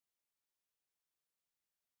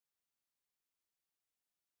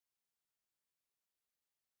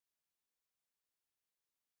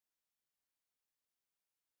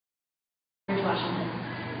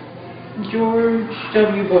George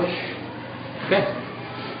W. Bush. Okay.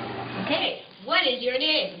 Okay, what is your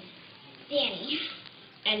name? Danny.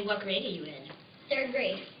 And what grade are you in? 3rd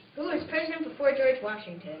grade. Who was president before George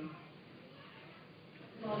Washington?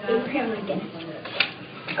 Abraham Lincoln.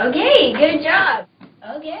 Okay, good job.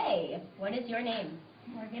 Okay, what is your name?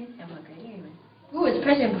 Morgan. And what grade are you in? Who was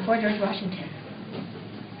president before George Washington?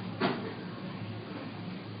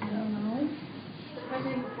 I don't know. The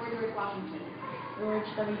president before George Washington. George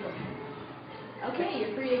W. Bush. Okay,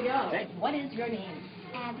 you're free to go. What is your name?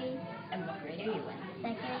 Abby. And what grade are you in?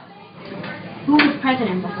 2nd. Who was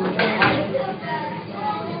president before George Washington?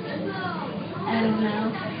 I don't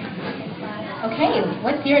know. Okay,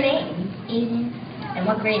 what's your name? Aiden. And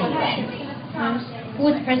what grade are you in? 1st. Who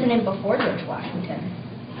was president before George Washington?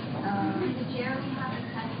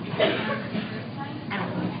 I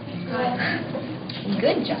don't know.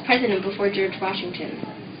 Good job. President before George Washington.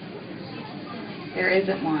 There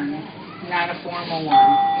isn't one. Not a formal one.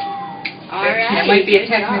 All right. There might be a good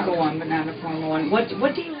technical job. one, but not a formal one. What do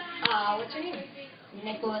you... What's your name?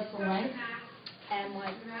 Nicholas Lewin. And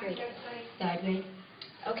what grade? 3rd grade.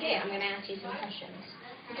 Okay, I'm going to ask you some questions.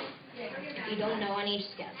 If you don't know, I need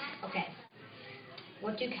to guess. Okay.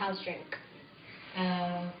 What do cows drink?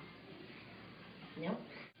 No.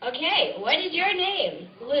 Okay, what is your name?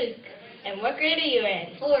 Luke. And what grade are you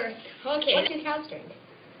in? 4th. Okay. What do cows drink?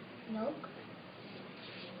 Milk.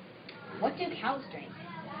 What do cows drink?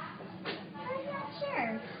 I'm not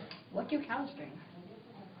sure. What do cows drink?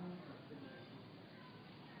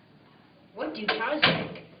 What do cows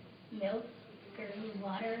drink? Milk or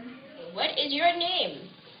water. What is your name?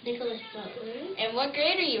 Nicholas Butler. And what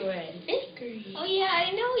grade are you in? 5th grade. Oh yeah,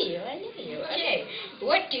 I know you. Okay.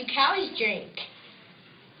 What do cows drink?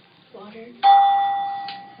 Water.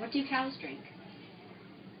 What do cows drink?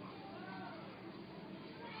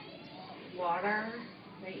 Water.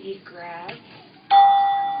 They eat grass.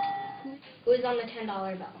 Who is on the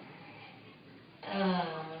 $10 bill?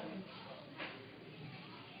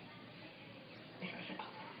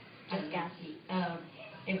 Just guess.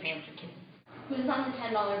 Abraham Lincoln. Who's on the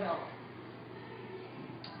 $10 bill?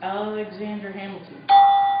 Alexander Hamilton.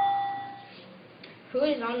 Who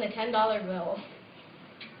is on the $10 bill?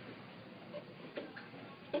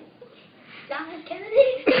 John F.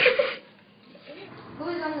 Kennedy. Who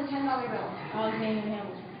is on the $10 bill? Alexander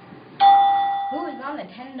Hamilton. Who is on the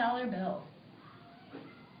 $10 bill?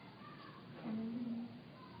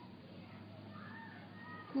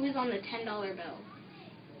 Who is on the $10 bill?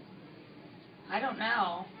 I don't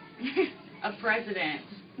know. A president.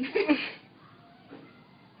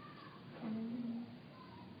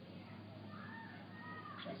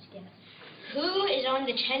 Just guess. Who is on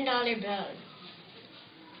the $10 bill?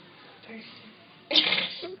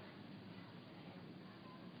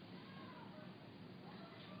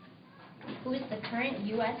 Who is the current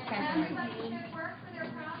U.S. president?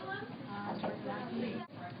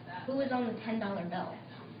 Who is on the $10 bill?